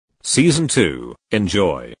Season 2,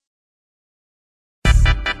 enjoy.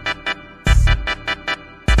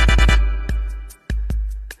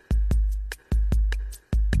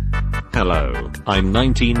 Hello, I'm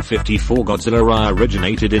 1954 Godzilla. I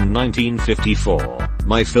originated in 1954.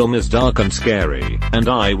 My film is dark and scary, and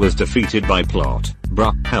I was defeated by plot.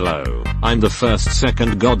 Bruh. Hello, I'm the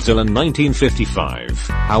second Godzilla 1955.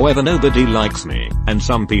 However, nobody likes me, and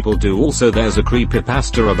some people do. Also, there's a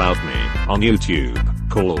creepypasta about me on YouTube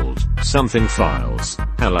called Something Files.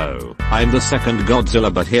 Hello, I'm the second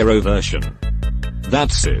Godzilla but hero version.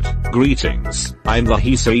 That's it. Greetings. I'm the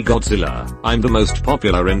Heisei Godzilla. I'm the most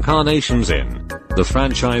popular incarnations in the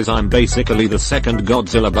franchise. I'm basically the second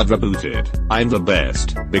Godzilla but rebooted. I'm the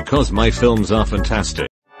best because my films are fantastic.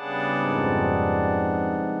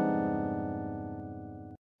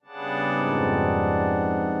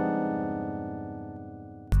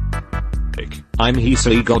 I'm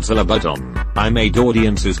Heisei Godzilla but I made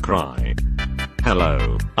audiences cry.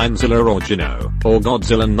 Hello, I'm Zilla or Gino, or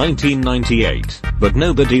Godzilla 1998, but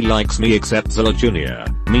nobody likes me except Zilla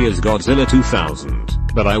Jr. Me is Godzilla 2000,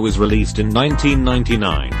 but I was released in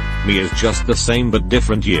 1999. Me is just the same but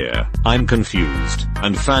different year. I'm confused,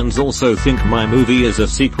 and fans also think my movie is a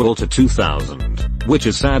sequel to 2000, which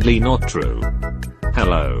is sadly not true.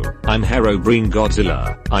 Hello, I'm Herobrine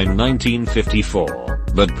Godzilla. I'm 1954,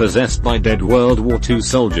 but possessed by dead World War II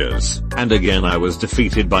soldiers, and again I was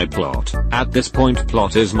defeated by plot. At this point,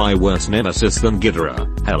 plot is my worst nemesis than Ghidorah.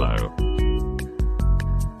 Hello.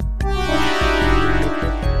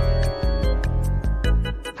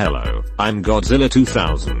 Hello, I'm Godzilla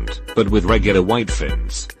 2000, but with regular white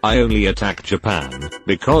fins. I only attack Japan,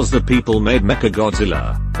 because the people made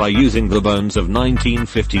Mechagodzilla, by using the bones of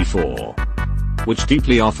 1954. Which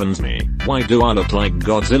deeply offends me. Why do I look like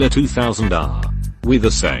Godzilla 2000? Are we the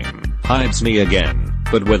same? Hi, it's me again,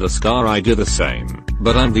 but with a scar. I do the same,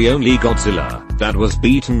 but I'm the only Godzilla that was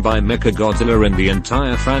beaten by Mechagodzilla in the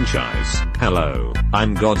entire franchise. Hello,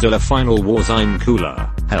 I'm Godzilla Final Wars. I'm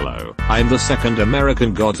cooler. Hello, I'm the second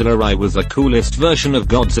American Godzilla. I was the coolest version of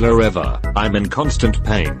Godzilla ever. I'm in constant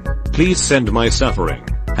pain. Please send my suffering.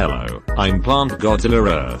 Hello, I'm Plant Godzilla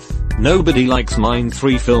Earth. Nobody likes mine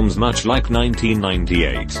 3 films, much like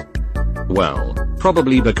 1998. Well,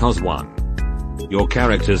 probably because 1. Your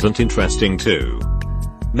characters aren't interesting. 2.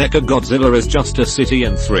 Mechagodzilla is just a city,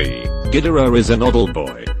 and 3. Ghidorah is an oddle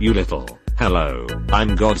boy. You little. Hello,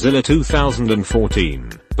 I'm Godzilla 2014,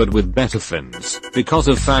 but with better fins, because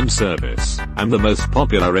of fan service. I'm the most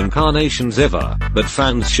popular incarnations ever, but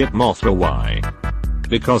fans ship Mothra. Why?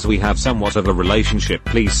 Because we have somewhat of a relationship.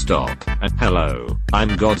 Please stop. And hello, I'm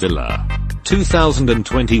Godzilla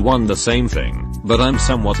 2021, the same thing, but I'm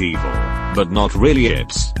somewhat evil, but not really.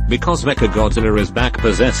 It's because Mechagodzilla is back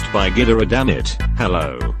possessed by Ghidorah. Damn it.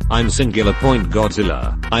 Hello, I'm Singular Point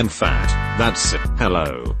Godzilla. I'm fat. That's it.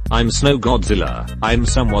 Hello, I'm Snow Godzilla. I'm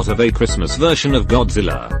somewhat of a Christmas version of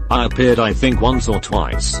Godzilla. I appeared, I think, once or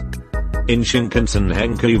twice in Shinkansen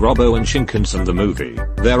Henkai Robo and Shinkansen the movie.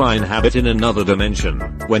 There I inhabit in another dimension,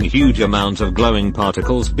 when huge amount of glowing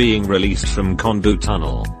particles being released from Konbu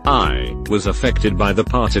Tunnel. I was affected by the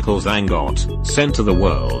particles and got sent to the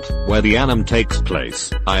world where the anime takes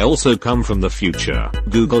place. I also come from the future.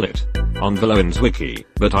 Google it on Valoin's wiki,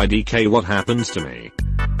 but IDK, what happens to me?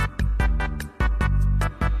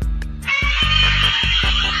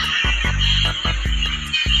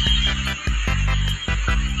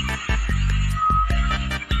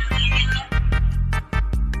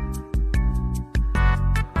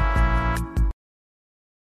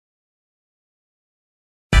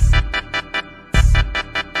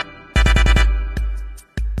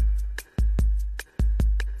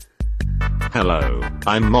 Hello,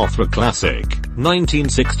 I'm Mothra Classic,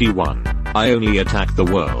 1961. I only attack the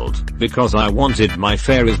world because I wanted my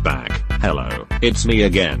fairies back. Hello, it's me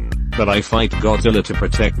again, but I fight Godzilla to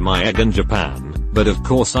protect my egg in Japan, but of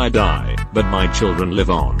course I die, but my children live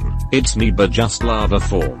on. It's me, but just lava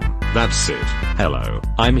form. That's it. Hello,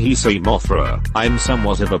 I'm Heisei Mothra. I'm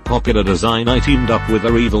somewhat of a popular design. I teamed up with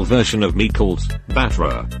a evil version of me called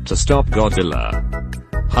Batra to stop Godzilla.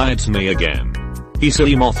 Hi, it's me again.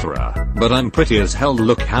 Heisei Mothra, but I'm pretty as hell.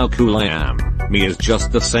 Look how cool I am. Me is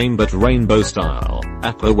just the same but rainbow style.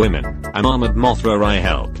 Appa women. I'm Armored Mothra. I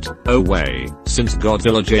helped. Oh wait, since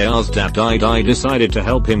Godzilla Jr's dad died, I decided to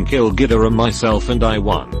help him kill Ghidorah myself, and I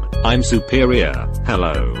won. I'm superior.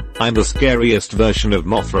 Hello, I'm the scariest version of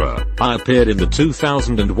Mothra. I appeared in the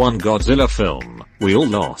 2001 Godzilla film. We all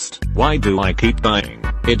lost. Why do I keep dying?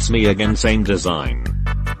 It's me again, same design.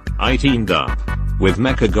 I teamed up with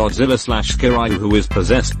Mechagodzilla / Kiryu, who is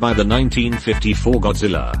possessed by the 1954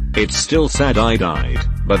 Godzilla. It's still sad I died,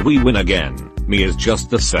 but we win again. me is just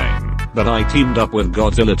the same, but I teamed up with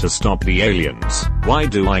Godzilla to stop the aliens. Why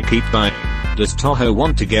do I keep dying? Does Toho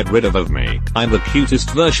want to get rid of me? I'm the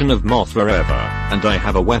cutest version of Mothra ever, and I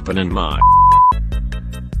have a weapon in my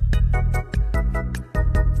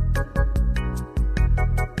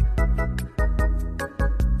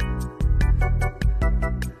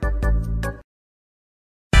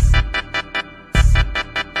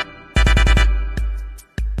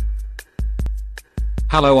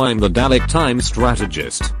Hello, I'm the Dalek Time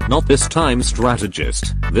Strategist. Not this time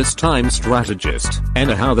strategist, this time strategist.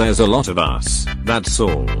 Anyhow, there's a lot of us. That's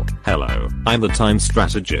all. Hello, I'm the time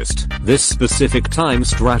strategist. This specific time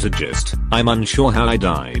strategist. I'm unsure how I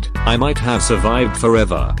died. I might have survived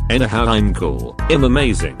forever. Anyhow, I'm cool. I'm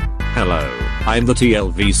amazing. Hello, I'm the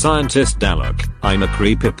TLV scientist Dalek. I'm a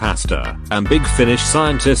creepypasta. I'm big finish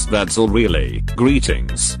scientist, that's all really.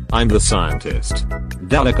 Greetings, I'm the scientist.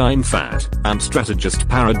 Dalek, I'm fat. I'm strategist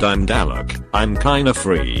paradigm Dalek. I'm kinda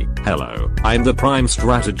free. Hello, I'm the prime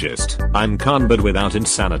strategist. I'm calm but without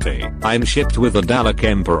insanity. I'm shipped with the Dalek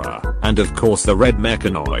Emperor. And of course the red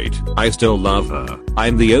mechanoid. I still love her.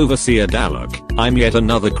 I'm the overseer Dalek. I'm yet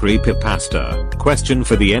another creepypasta. Question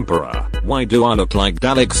for the Emperor. Why do I look like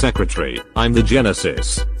Dalek Secretary? I'm the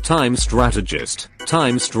Genesis. Time strategist.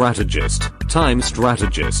 Time strategist. Time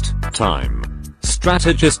strategist. Time.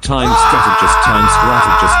 Strategist, time strategist, time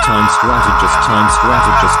strategist, time strategist, time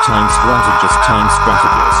strategist, time strategist, time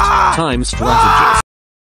strategist, time strategist.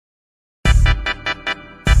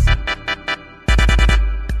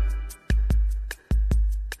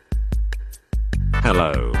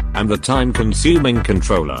 Hello, I'm the time-consuming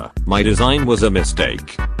controller. My design was a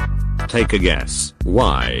mistake. Take a guess.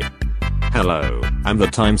 Why? Hello, I'm the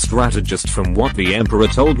time strategist. From what the Emperor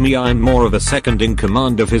told me, I'm more of a second in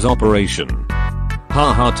command of his operation.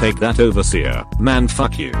 Haha, take that, overseer. Man,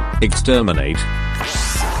 fuck you. Exterminate.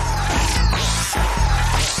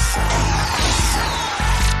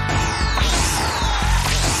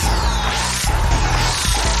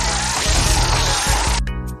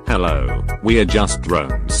 Hello, we are just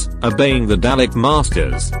drones, obeying the Dalek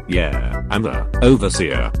Masters. Yeah, I'm the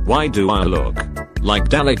overseer. Why do I look like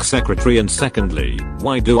Dalek Secretary? And secondly,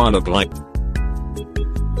 why do I look like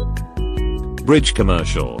bridge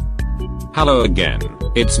commercial? Hello again,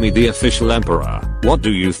 it's me, the official Emperor. What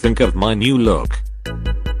do you think of my new look?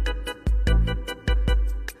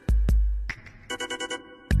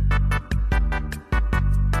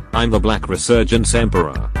 I'm the Black Resurgence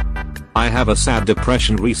Emperor. I have a sad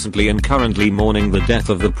depression recently and currently mourning the death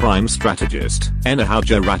of the prime strategist. Anyhow,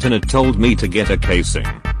 Jaratin told me to get a casing.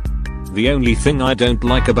 The only thing I don't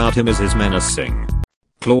like about him is his menacing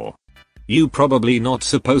claw. You probably not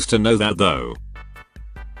supposed to know that though.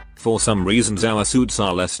 For some reasons our suits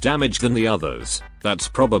are less damaged than the others. That's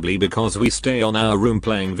probably because we stay on our room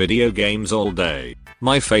playing video games all day.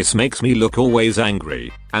 My face makes me look always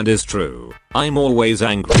angry, and is true. I'm always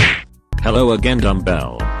angry. Hello again,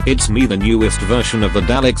 Dumbbell. It's me, the newest version of the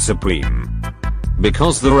Dalek Supreme.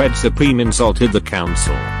 Because the Red Supreme insulted the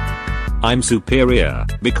Council, I'm superior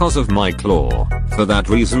because of my claw. For that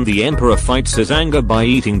reason the Emperor fights his anger by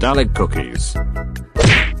eating Dalek cookies.